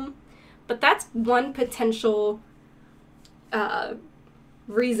with them. But that's one potential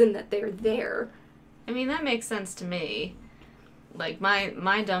reason that they're there. I mean, that makes sense to me. Like,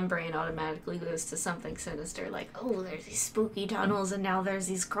 my dumb brain automatically goes to something sinister, like, oh, there's these spooky tunnels, and now there's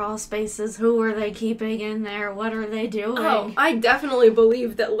these crawl spaces. Who are they keeping in there? What are they doing? Oh, I definitely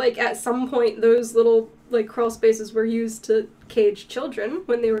believe that, like, at some point those little, like, crawl spaces were used to cage children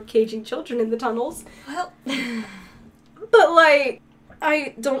when they were caging children in the tunnels. Well... But, like,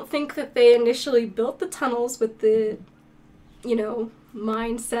 I don't think that they initially built the tunnels with the, you know,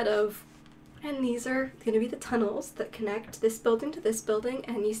 mindset of, and these are going to be the tunnels that connect this building to this building,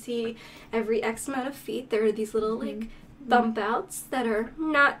 and you see every X amount of feet there are these little, like, bump outs that are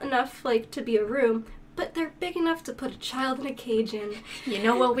not enough, like, to be a room, but they're big enough to put a child in a cage in. You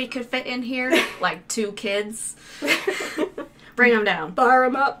know what we could fit in here? Like 2 kids. Bring them down. Bar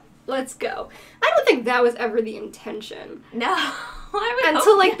them up. Let's go. I don't think that was ever the intention. No.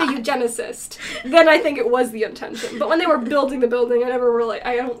 Until, like, the eugenicist. Then I think it was the intention. But when they were building the building, I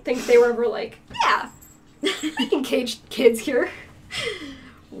don't think they were ever like, yeah, we can cage kids here.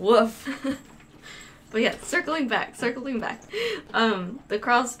 Woof. But yeah, circling back. The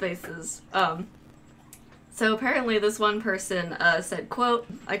crawl spaces. So apparently this one person said, quote,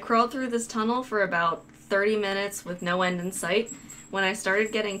 I crawled through this tunnel for about 30 minutes with no end in sight. When I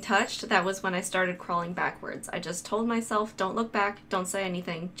started getting touched, that was when I started crawling backwards. I just told myself, don't look back, don't say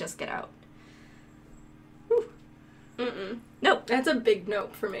anything, just get out. Whew. Nope. That's a big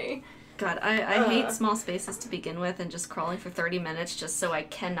nope for me. God, I hate small spaces to begin with, and just crawling for 30 minutes just so I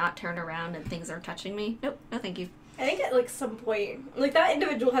cannot turn around and things are touching me. Nope, no thank you. I think at, like, some point, like, that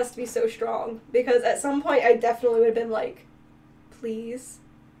individual has to be so strong, because at some point I definitely would have been like, please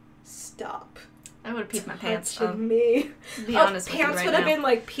stop. I would have peed my pants. Me. To be honest with you pants right would have now. been,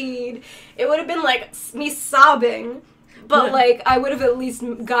 like, peed. It would have been, like, me sobbing. But, like, I would have at least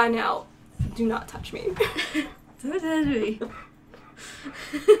gone out. Do not touch me. Don't touch me.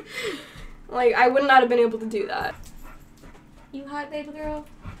 Like, I would not have been able to do that. You hot baby girl?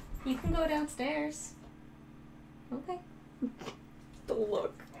 You can go downstairs. Okay. The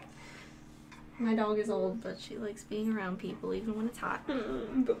look. My dog is old, but she likes being around people even when it's hot.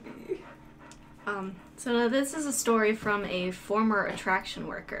 Baby. So now this is a story from a former attraction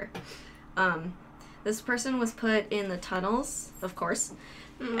worker. This person was put in the tunnels, of course,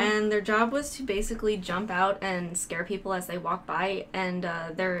 and their job was to basically jump out and scare people as they walk by, and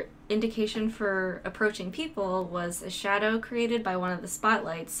their indication for approaching people was a shadow created by one of the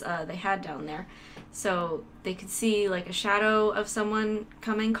spotlights they had down there. So they could see, like, a shadow of someone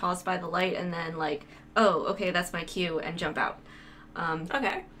coming caused by the light, and then, like, oh, okay, that's my cue, and jump out.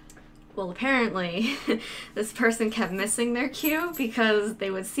 Okay. Well, apparently, this person kept missing their cue because they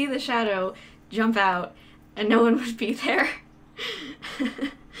would see the shadow, jump out, and no one would be there.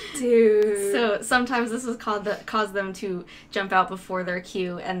 Dude. So sometimes this was cause them to jump out before their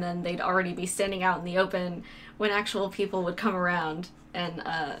cue, and then they'd already be standing out in the open when actual people would come around. And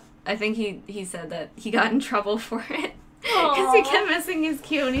I think he said that he got in trouble for it. Because he kept missing his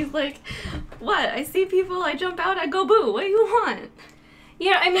cue, and he's like, what? I see people, I jump out, I go boo, what do you want?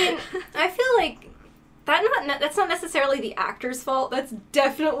 Yeah, I mean, I feel like that's not necessarily the actor's fault. That's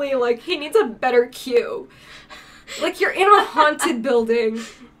definitely, like, he needs a better cue. Like, you're in a haunted building,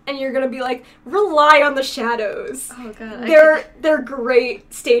 and you're gonna be like, rely on the shadows. Oh god. They're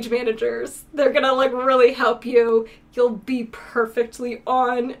great stage managers. They're gonna like really help you. You'll be perfectly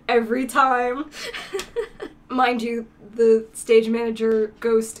on every time. Mind you, the stage manager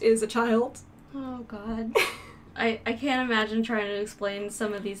ghost is a child. Oh god. I can't imagine trying to explain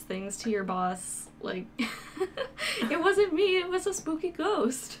some of these things to your boss. Like, it wasn't me, it was a spooky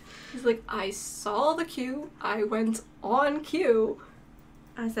ghost. He's like, I saw the cue, I went on cue.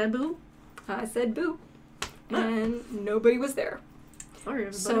 I said boo. I said boo. And nobody was there. Sorry,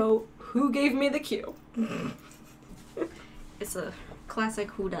 everybody. So, who gave me the cue? It's a classic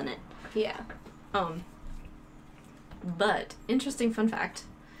whodunit. Yeah. But, interesting fun fact.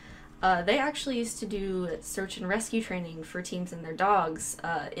 They actually used to do search and rescue training for teams and their dogs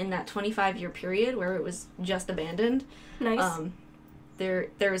in that 25-year period where it was just abandoned. Nice. There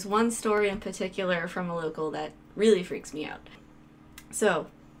is one story in particular from a local that really freaks me out. So,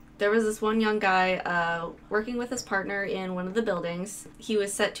 there was this one young guy working with his partner in one of the buildings. He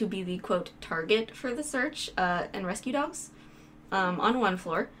was set to be the, quote, target for the search and rescue dogs on one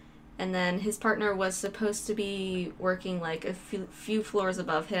floor. And then his partner was supposed to be working like a few floors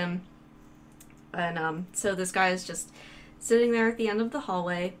above him. And so this guy is just sitting there at the end of the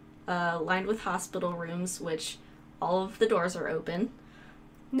hallway, lined with hospital rooms, which all of the doors are open.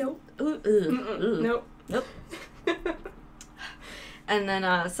 Nope. Nope. Nope. And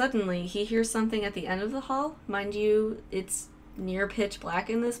then suddenly he hears something at the end of the hall. Mind you, it's near pitch black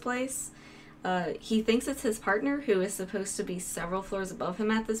in this place. He thinks it's his partner, who is supposed to be several floors above him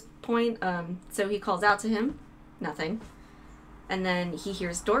at this point. So he calls out to him. Nothing. And then he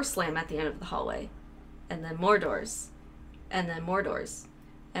hears doors slam at the end of the hallway. And then more doors. And then more doors.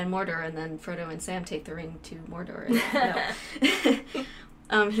 And Mordor, and then Frodo and Sam take the ring to Mordor. And,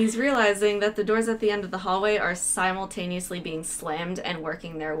 no. He's realizing that the doors at the end of the hallway are simultaneously being slammed and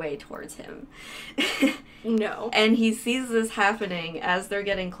working their way towards him. No. And he sees this happening as they're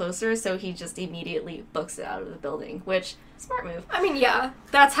getting closer, so he just immediately books it out of the building, which, smart move. I mean, yeah,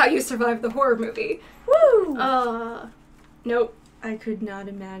 that's how you survive the horror movie. Woo! Nope. I could not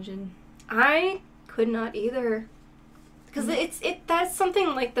imagine. I could not either. Because that's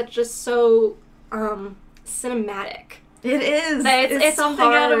something, like, that's just so, cinematic. It is. It's something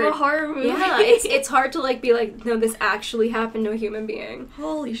hard. out of a horror movie. Yeah, it's hard to, like, be like, no, this actually happened to a human being.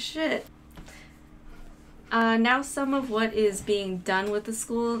 Holy shit. Now some of what is being done with the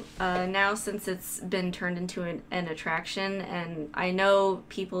school, now since it's been turned into an attraction, and I know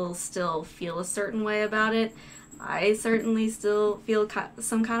people still feel a certain way about it. I certainly still feel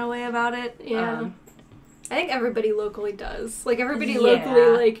some kind of way about it. Yeah. I think everybody locally does. Like, everybody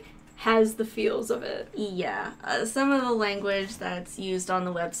locally, like, has the feels of it. Yeah. Some of the language that's used on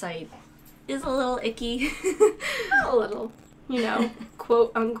the website is a little icky. A little. You know,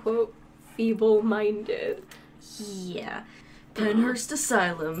 quote, unquote, feeble-minded. Yeah. Pennhurst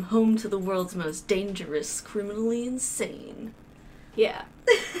Asylum, home to the world's most dangerous, criminally insane. Yeah.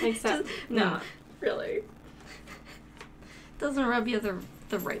 Except, not really. Doesn't rub you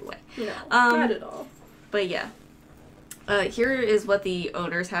the right way. No, not at all. But yeah. Here is what the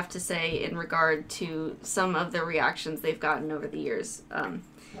owners have to say in regard to some of the reactions they've gotten over the years.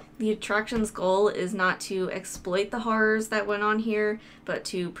 The attraction's goal is not to exploit the horrors that went on here, but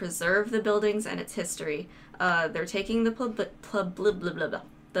to preserve the buildings and its history. They're taking the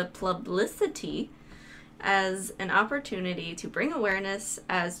publicity as an opportunity to bring awareness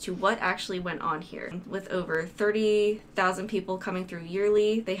as to what actually went on here. With over 30,000 people coming through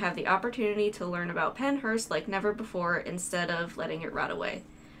yearly, they have the opportunity to learn about Pennhurst like never before instead of letting it rot away.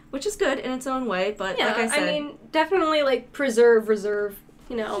 Which is good in its own way, but yeah, like I said... I mean, definitely, like, reserve,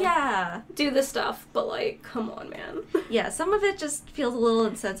 you know. Yeah. Do the stuff, but, like, come on, man. Yeah, some of it just feels a little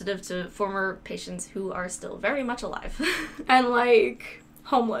insensitive to former patients who are still very much alive. And, like,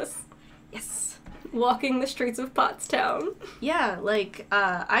 homeless. Yes. Walking the streets of Pottstown. Yeah, like,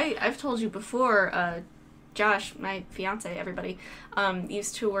 I've told you before, Josh, my fiance, everybody,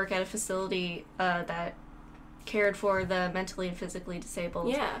 used to work at a facility that cared for the mentally and physically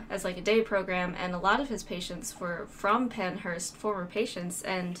disabled as, like, a day program, and a lot of his patients were from Pennhurst, former patients,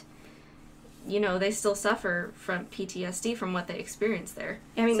 and, you know, they still suffer from PTSD from what they experienced there.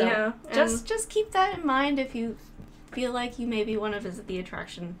 I mean, so yeah. Just keep that in mind if you feel like you maybe want to visit the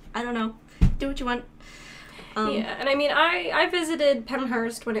attraction. I don't know. Do what you want. Yeah, and I mean, I visited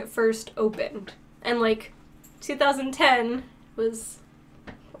Pennhurst when it first opened, and, like, 2010 was...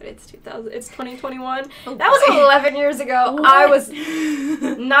 It's 2021. Oh, that was 11 years ago. What? I was,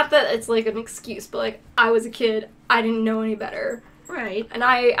 not that it's like an excuse, but like I was a kid. I didn't know any better. Right. And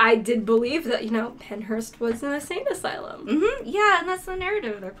I did believe that, Pennhurst was an insane asylum. Mm-hmm. Yeah, and that's the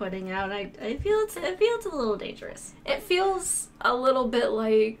narrative they're putting out. I feel it's a little dangerous. It feels a little bit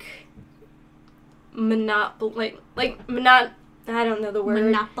like I don't know the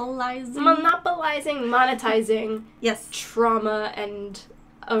word. Monetizing Yes. trauma and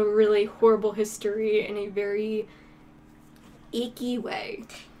a really horrible history in a very icky way.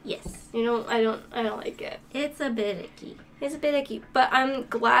 Yes. I don't like it. It's a bit icky. It's a bit icky, but I'm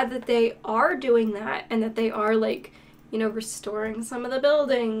glad that they are doing that and that they are, restoring some of the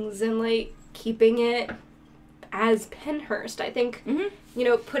buildings and, keeping it as Pennhurst. I think,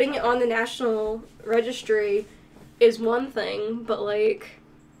 putting it on the National Registry is one thing, but,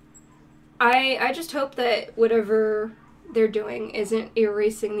 I just hope that whatever they're doing isn't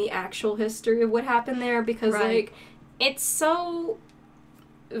erasing the actual history of what happened there, because, it's so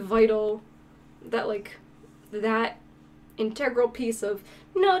vital that, that integral piece of,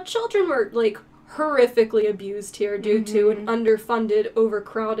 children were, horrifically abused here due to an underfunded,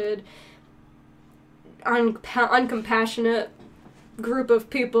 overcrowded, uncompassionate group of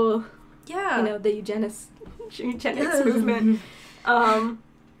people. Yeah. The eugenics movement.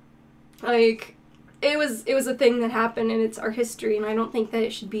 It was a thing that happened, and it's our history, and I don't think that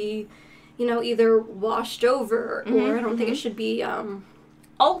it should be, either washed over, or I don't think it should be,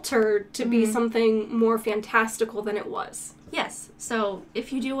 altered to be something more fantastical than it was. Yes. So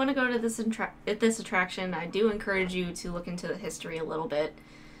if you do want to go to this attraction, I do encourage you to look into the history a little bit.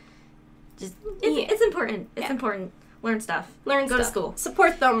 It's important. It's important. Learn stuff. Go to school.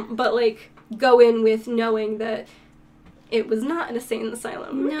 Support them, but go in with knowing that it was not an insane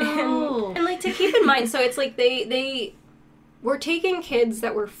asylum. No. And to keep in mind, so it's they were taking kids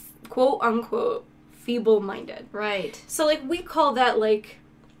that were quote unquote feeble-minded. Right. So we call that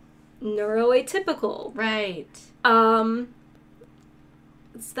neuroatypical. Right.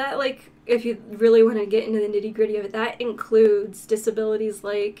 It's that if you really want to get into the nitty-gritty of it, that includes disabilities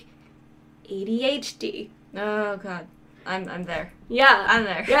like ADHD. Oh god. I'm there. Yeah. I'm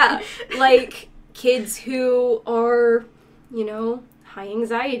there. Yeah. Kids who are, high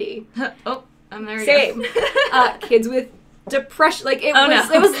anxiety. Oh, I'm there Same. again. Kids with depression. It no.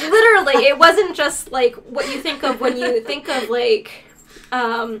 was literally, it wasn't just what you think of when you think of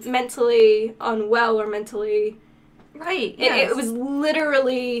mentally unwell or mentally. Right. Yes. It was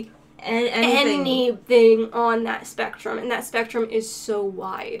literally anything on that spectrum, and that spectrum is so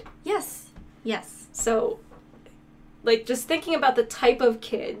wide. Yes. Yes. So, just thinking about the type of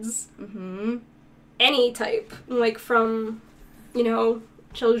kids, any type, from,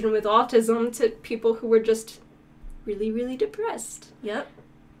 children with autism to people who were just really, really depressed. Yep.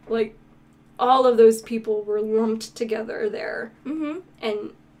 All of those people were lumped together there. Mm-hmm.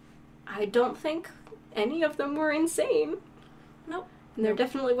 And I don't think any of them were insane. Nope. And there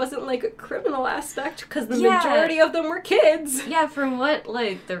definitely wasn't, a criminal aspect, because the majority of them were kids. Yeah, from what,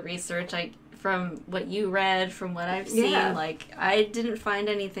 the research, from what you read, from what I've seen, I didn't find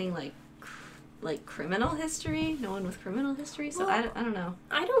anything, criminal history. No one with criminal history, so I don't know.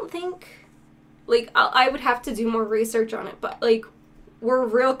 I don't think, I would have to do more research on it, but, we're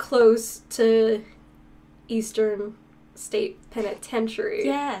real close to Eastern State Penitentiary.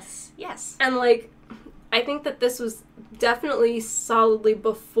 Yes. Yes. And, I think that this was definitely solidly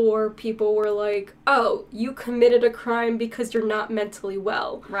before people were oh, you committed a crime because you're not mentally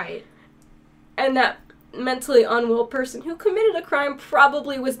well. Right. And that mentally unwell person who committed a crime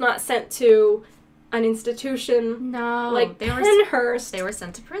probably was not sent to an institution like Pennhurst. They were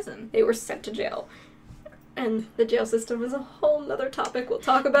sent to prison. They were sent to jail. And the jail system is a whole nother topic we'll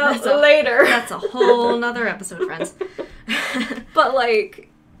talk about later. That's a whole nother episode, friends. But,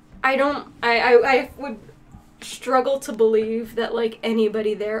 I would struggle to believe that,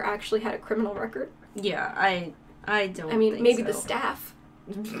 anybody there actually had a criminal record. Yeah, I don't think maybe so. the staff.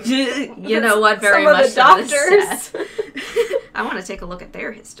 You know what? Very Some much of the doctors. I want to take a look at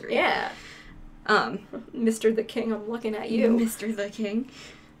their history. Yeah. Mr. the King, I'm looking at you. Mr. the King.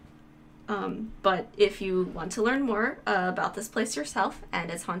 But if you want to learn more about this place yourself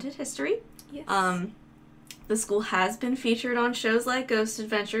and its haunted history, yes. The school has been featured on shows like Ghost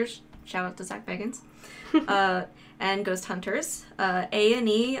Adventures, shout out to Zach Bagans, and Ghost Hunters.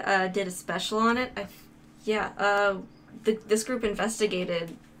 A&E did a special on it. This group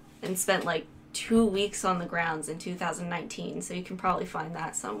investigated and spent 2 weeks on the grounds in 2019, so you can probably find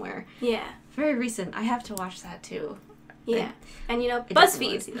that somewhere. Yeah. Very recent. I have to watch that too. Yeah. And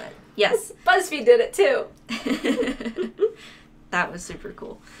BuzzFeed. Yes. BuzzFeed did it too. That was super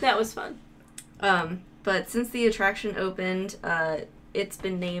cool. That was fun. But since the attraction opened, it's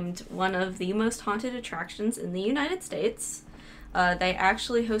been named one of the most haunted attractions in the United States. They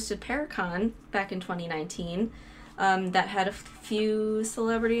actually hosted Paracon back in 2019 that had a few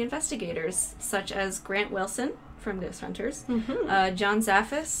celebrity investigators, such as Grant Wilson from Ghost Hunters, John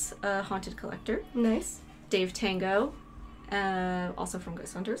Zaffis, a haunted collector. Nice. Dave Tango, also from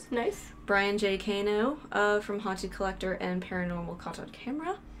Ghost Hunters. Nice. Brian J. Kano from Haunted Collector and Paranormal Caught on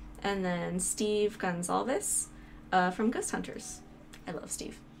Camera. And then Steve Gonzalez from Ghost Hunters. I love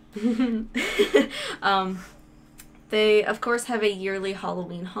Steve. They, of course, have a yearly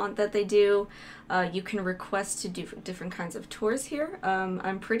Halloween haunt that they do. You can request to do different kinds of tours here.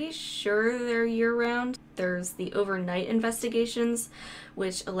 I'm pretty sure they're year-round. There's the overnight investigations,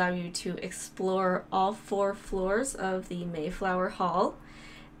 which allow you to explore all 4 floors of the Mayflower Hall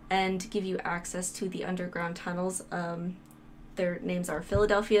and give you access to the underground tunnels. Their names are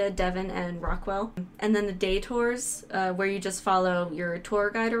Philadelphia, Devon, and Rockwell. And then the day tours, where you just follow your tour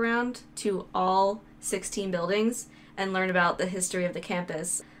guide around to all 16 buildings and learn about the history of the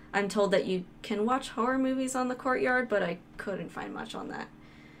campus. I'm told that you can watch horror movies on the courtyard, but I couldn't find much on that.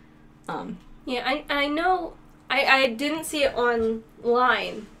 Yeah, I know, I didn't see it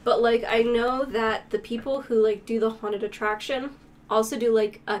online, but, like, I know that the people who, like, do the haunted attraction also do,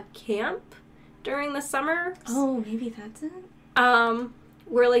 like, a camp during the summer. Oh, maybe that's it?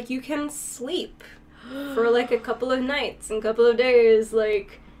 Where, like, you can sleep for, like, a couple of nights and a couple of days,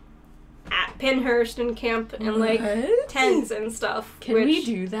 like, at Pennhurst and camp and, like, tents and stuff. Can we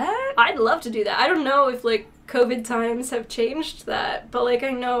do that? I'd love to do that. I don't know if, like, COVID times have changed that, but, like,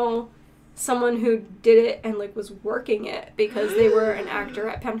 I know someone who did it and, like, was working it because they were an actor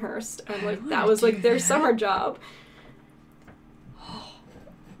at Pennhurst and, like, that was, like, their summer job.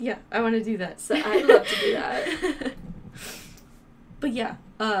 Yeah, I want to do that. So I'd love to do that. But yeah,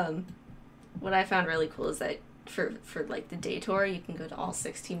 what I found really cool is that for like the day tour, you can go to all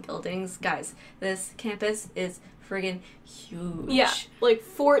 16 buildings. Guys, this campus is friggin' huge. Yeah, like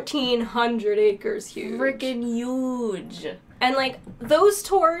 1,400 acres huge. Friggin' huge. And, like, those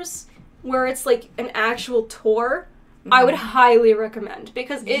tours where it's, like, an actual tour, I would highly recommend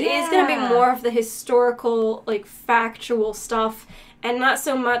because it is going to be more of the historical, like, factual stuff and not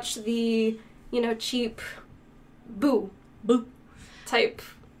so much the, you know, cheap boo type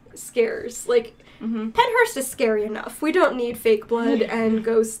scares. Like, Pennhurst is scary enough. We don't need fake blood and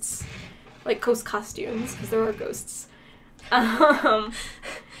ghosts, like ghost costumes, because there are ghosts. No,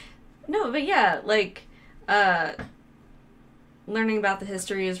 but yeah, like, learning about the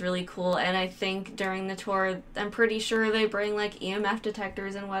history is really cool, and I think during the tour, I'm pretty sure they bring, like, EMF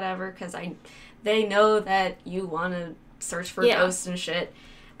detectors and whatever, because they know that you want to search for ghosts and shit.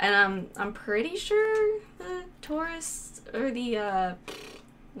 And I'm pretty sure the tourists, or the,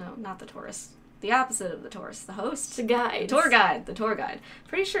 no, not the tourists, the opposite of the tourists, the host. The guide. The tour guide.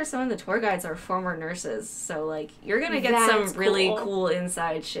 Pretty sure some of the tour guides are former nurses, so, like, you're gonna get some really cool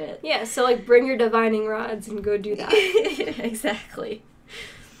inside shit. Yeah, so, like, bring your divining rods and go do that. Exactly.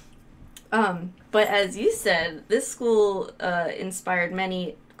 But as you said, this school inspired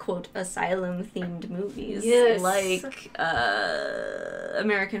many, quote, asylum-themed movies. Yes. Like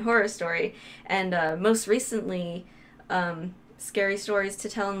American Horror Story. And most recently, Scary Stories to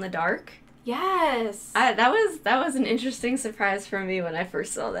Tell in the Dark. Yes. That was an interesting surprise for me when I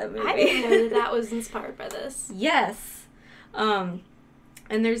first saw that movie. I didn't know that was inspired by this. Yes. And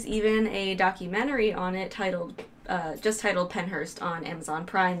there's even a documentary on it titled Pennhurst on Amazon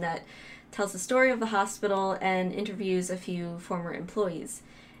Prime that tells the story of the hospital and interviews a few former employees.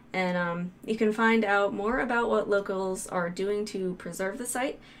 And you can find out more about what locals are doing to preserve the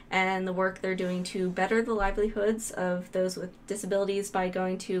site and the work they're doing to better the livelihoods of those with disabilities by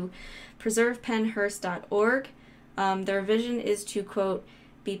going to preservepennhurst.org. Their vision is to, quote,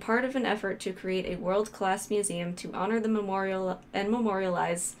 be part of an effort to create a world-class museum to honor the memorial and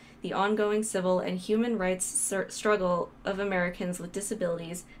memorialize the ongoing civil and human rights struggle of Americans with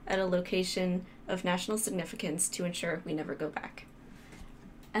disabilities at a location of national significance to ensure we never go back.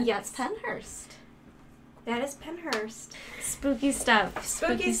 And that's Pennhurst. That is Pennhurst. Spooky stuff.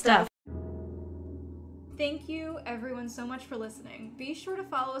 Spooky stuff. Thank you, everyone, so much for listening. Be sure to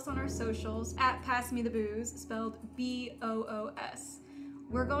follow us on our socials at Pass Me the Booze, spelled BOOS.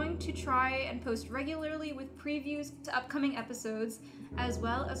 We're going to try and post regularly with previews to upcoming episodes, as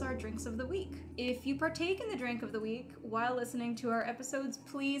well as our drinks of the week. If you partake in the drink of the week while listening to our episodes,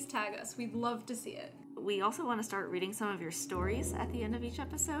 please tag us. We'd love to see it. We also want to start reading some of your stories at the end of each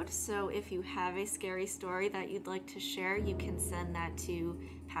episode, so if you have a scary story that you'd like to share, you can send that to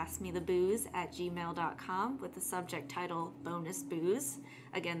passmethebooze@gmail.com with the subject title Bonus Booze.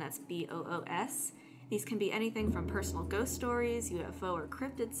 Again, that's BOOS. These can be anything from personal ghost stories, UFO or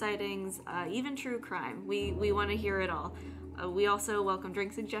cryptid sightings, even true crime. We want to hear it all. We also welcome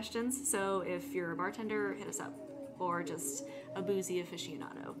drink suggestions, so if you're a bartender, hit us up. Or just a boozy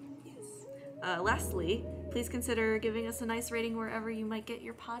aficionado. Yes. Lastly, please consider giving us a nice rating wherever you might get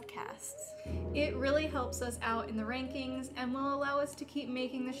your podcasts. It really helps us out in the rankings and will allow us to keep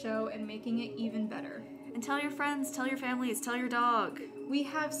making the show and making it even better. And tell your friends, tell your families, tell your dog. We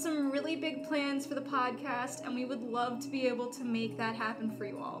have some really big plans for the podcast, and we would love to be able to make that happen for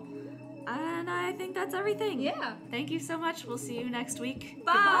you all. And I think that's everything. Yeah. Thank you so much. We'll see you next week.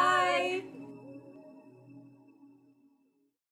 Bye! Goodbye.